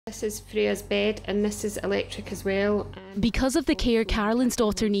This is Freya's bed and this is electric as well. Because of the care Carolynne's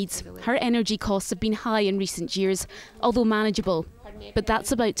daughter needs, her energy costs have been high in recent years, although manageable. But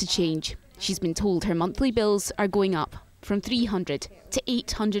that's about to change. She's been told her monthly bills are going up from £300 to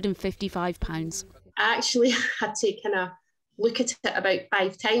 £855. I actually had to kind of look at it about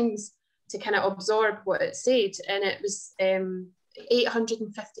 5 times to kind of absorb what it said, and it was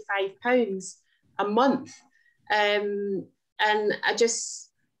 £855 a month. And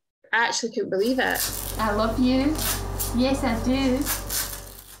I actually couldn't believe it. I love you. Yes, I do.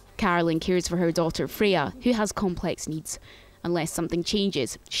 Carolynne cares for her daughter Freya, who has complex needs. Unless something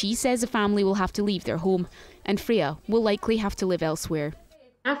changes, she says the family will have to leave their home and Freya will likely have to live elsewhere.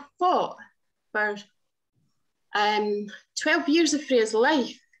 I fought for 12 years of Freya's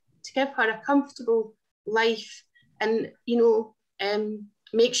life to give her a comfortable life and,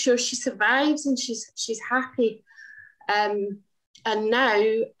 make sure she survives and she's happy. And now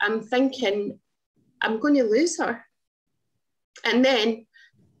I'm thinking I'm going to lose her. And then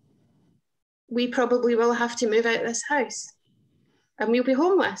we probably will have to move out of this house and we'll be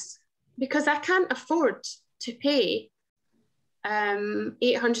homeless because I can't afford to pay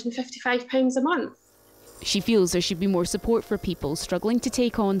 £855 a month. She feels there should be more support for people struggling to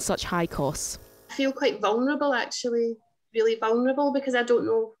take on such high costs. I feel quite vulnerable, actually, really vulnerable, because I don't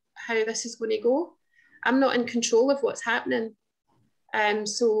know how this is going to go. I'm not in control of what's happening.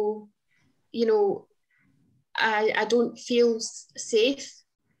 So, I don't feel safe.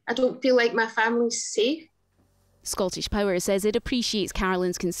 I don't feel like my family's safe. Scottish Power says it appreciates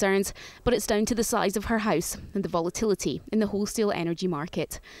Carolynne's concerns, but it's down to the size of her house and the volatility in the wholesale energy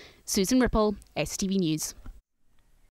market. Susan Ripple, STV News.